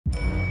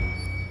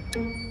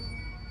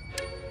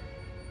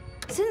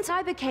Since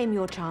I became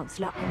your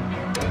Chancellor,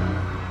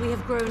 we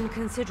have grown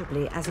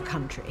considerably as a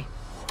country.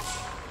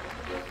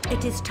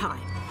 It is time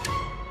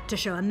to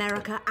show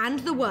America and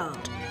the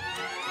world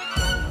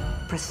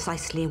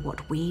precisely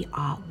what we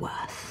are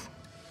worth.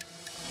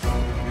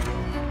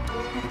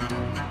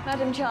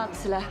 Madam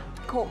Chancellor,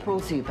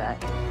 Corporal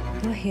Zuberg.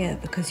 You're here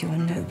because you are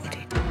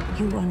nobody.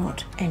 You are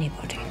not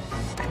anybody.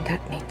 And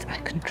that means I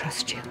can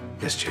trust you.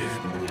 Yes, Chief.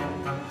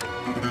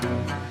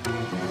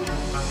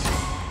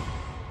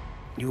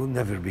 You will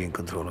never be in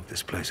control of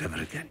this place ever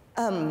again.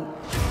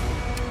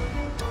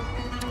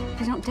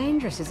 He's not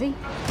dangerous, is he?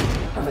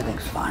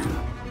 Everything's fine.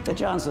 The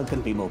Chancellor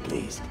couldn't be more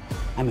pleased.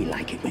 And we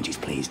like it when she's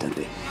pleased, don't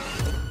we?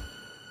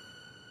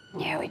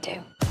 Yeah, we do.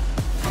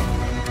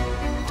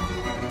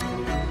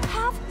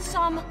 Have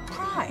some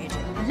pride.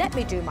 Let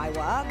me do my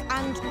work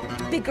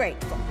and be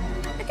grateful.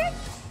 Okay?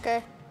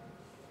 Okay.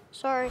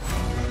 Sorry.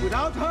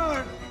 Without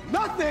her,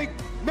 nothing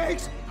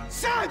makes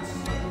sense!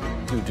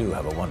 You do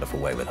have a wonderful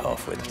way with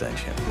half-wits, don't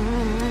you?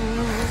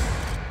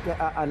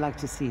 Yeah, I'd like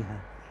to see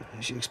her.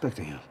 Is she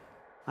expecting you?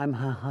 I'm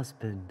her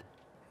husband.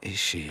 Is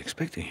she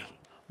expecting you?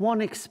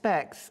 One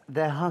expects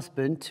their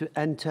husband to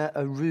enter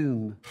a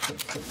room.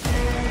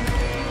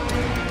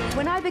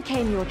 When I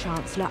became your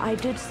Chancellor, I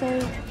did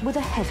so with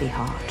a heavy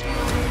heart.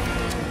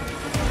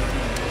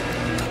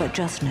 But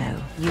just know,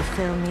 you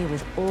fill me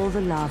with all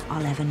the love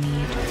I'll ever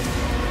need.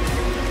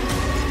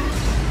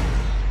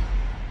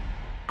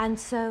 And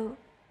so,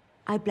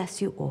 I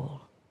bless you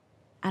all,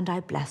 and I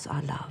bless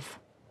our love,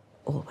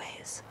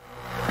 always.